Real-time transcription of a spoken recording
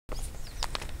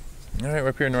Alright, we're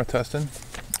up here in North Tustin.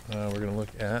 We're going to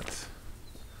look at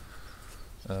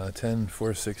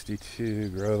 10462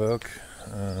 Grove Oak.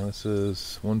 This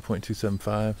is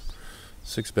 1.275,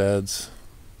 6 beds,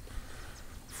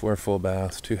 4 full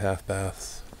baths, 2 half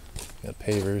baths, got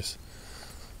pavers,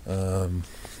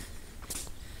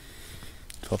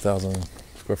 12,000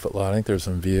 square foot lot. I think there's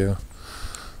some view.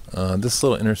 This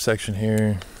little intersection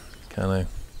here kind of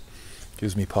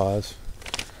gives me pause.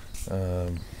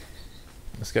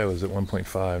 This guy was at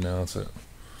 1.5, now it's at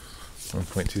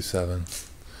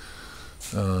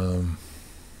 1.27.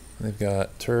 They've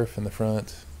got turf in the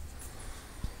front,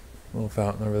 a little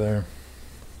fountain over there.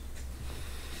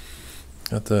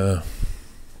 Got the,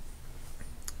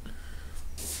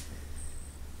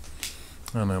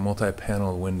 I don't know,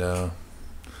 multi-panel window.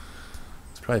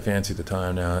 It's probably fancy at the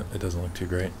time. Now it doesn't look too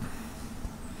great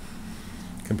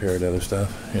compared to other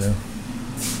stuff, you know.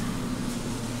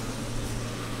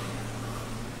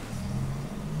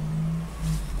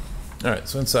 Alright,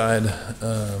 so inside,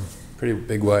 pretty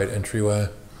big wide entryway.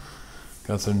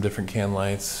 Got some different can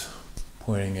lights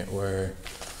pointing at where,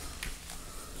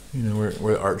 you know, where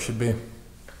the art should be.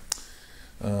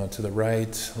 To the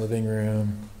right, living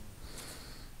room.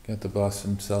 Got the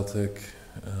Boston Celtic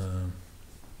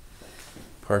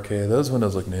parquet. Those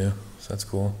windows look new, so that's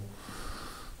cool.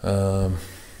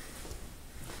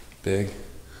 Big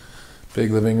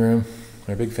living room,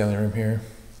 or big family room here.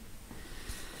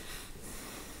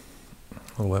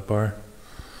 Little wet bar.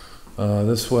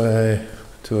 This way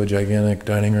to a gigantic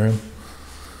dining room.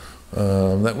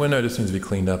 That window just needs to be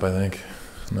cleaned up, I think.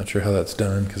 I'm not sure how that's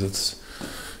done because it's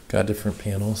got different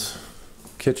panels.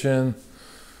 Kitchen,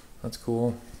 that's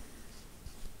cool.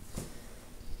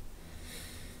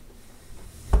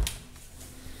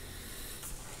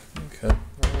 Okay.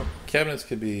 Cabinets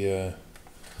could be, I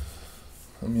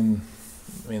mean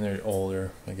they're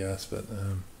older, I guess, but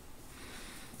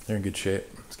they're in good shape.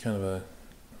 It's kind of a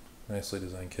nicely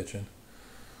designed kitchen.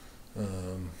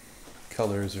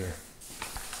 Colors are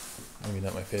maybe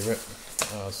not my favorite.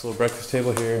 This little breakfast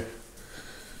table here,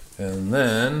 and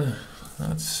then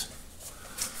that's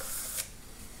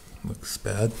looks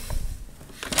bad.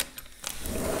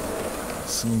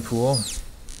 Swimming pool,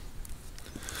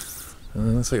 and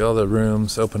then looks like all the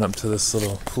rooms open up to this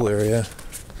little pool area.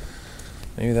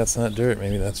 Maybe that's not dirt.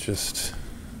 Maybe that's just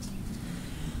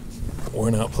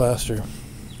worn out plaster.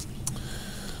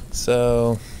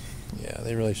 So, yeah,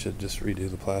 they really should just redo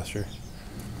the plaster.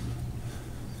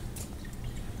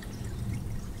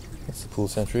 That's the pool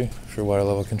sentry for water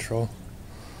level control.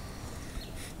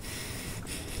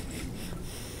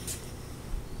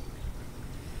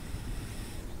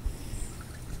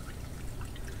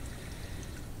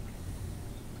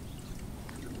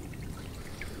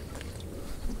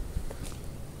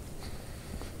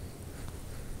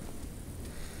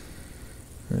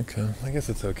 Okay, I guess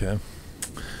it's okay.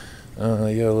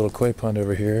 You got a little koi pond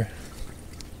over here.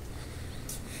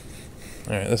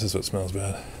 Alright, this is what smells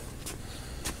bad.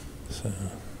 So,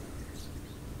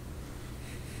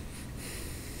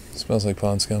 it smells like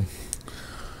pond scum.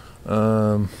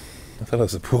 I thought it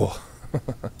was a pool.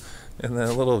 And then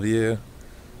a little view.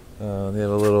 They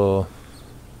have a little,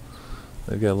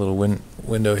 they've got a little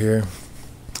window here.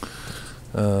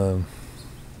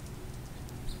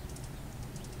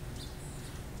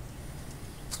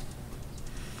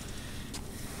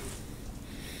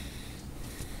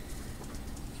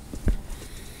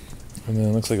 And then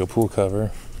it looks like a pool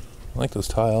cover. I like those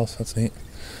tiles, that's neat.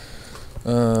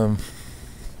 Yeah,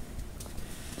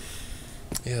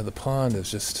 the pond is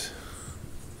just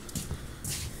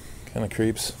kind of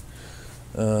creeps.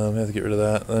 I have to get rid of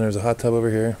that. Then there's a hot tub over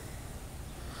here.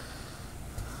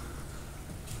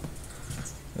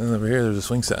 And over here there's a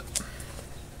swing set.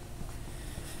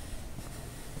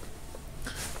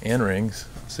 And rings,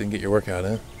 so you can get your workout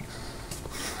in.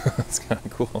 That's kind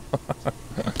of cool.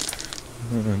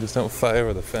 Just don't fly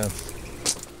over the fence.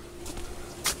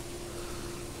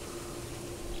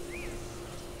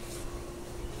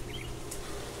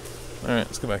 Alright,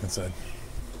 let's go back inside.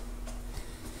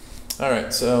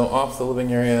 Alright, so off the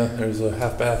living area, there's a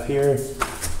half bath here.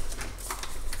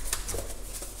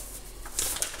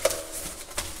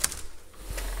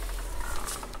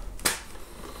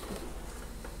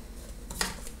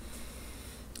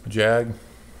 Jag.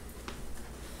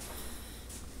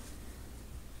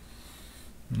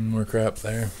 More crap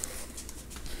there.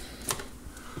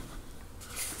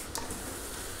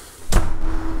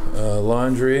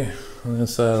 Laundry. On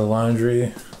this side of the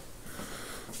laundry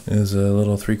is a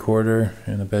little 3/4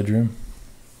 and a bedroom.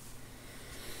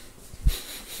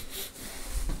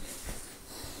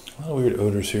 A lot of weird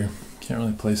odors here. Can't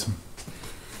really place them.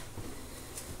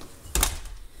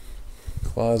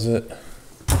 closet.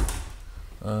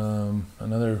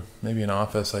 Another, maybe an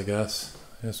office, I guess.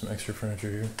 There's some extra furniture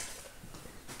here.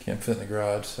 Can't fit in the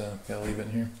garage, so gotta leave it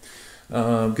in here.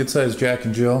 Good size Jack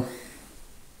and Jill.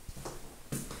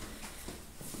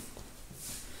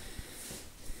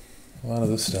 A lot of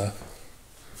this stuff.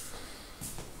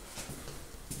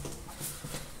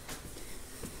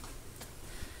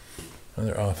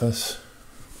 Another office.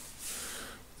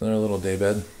 Another little day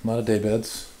bed. A lot of day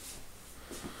beds.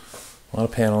 A lot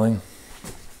of paneling.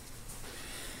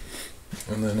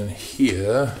 And then in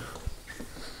here,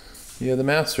 you have the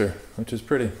master, which is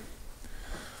pretty.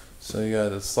 So you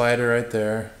got a slider right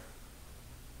there.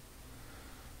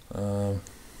 You know,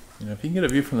 if you can get a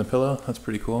view from the pillow, that's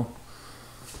pretty cool.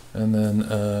 And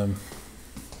then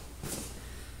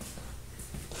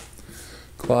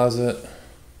closet,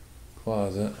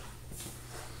 hot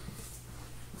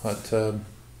tub.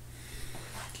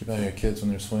 Keep an eye on your kids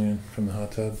when they're swinging from the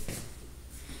hot tub.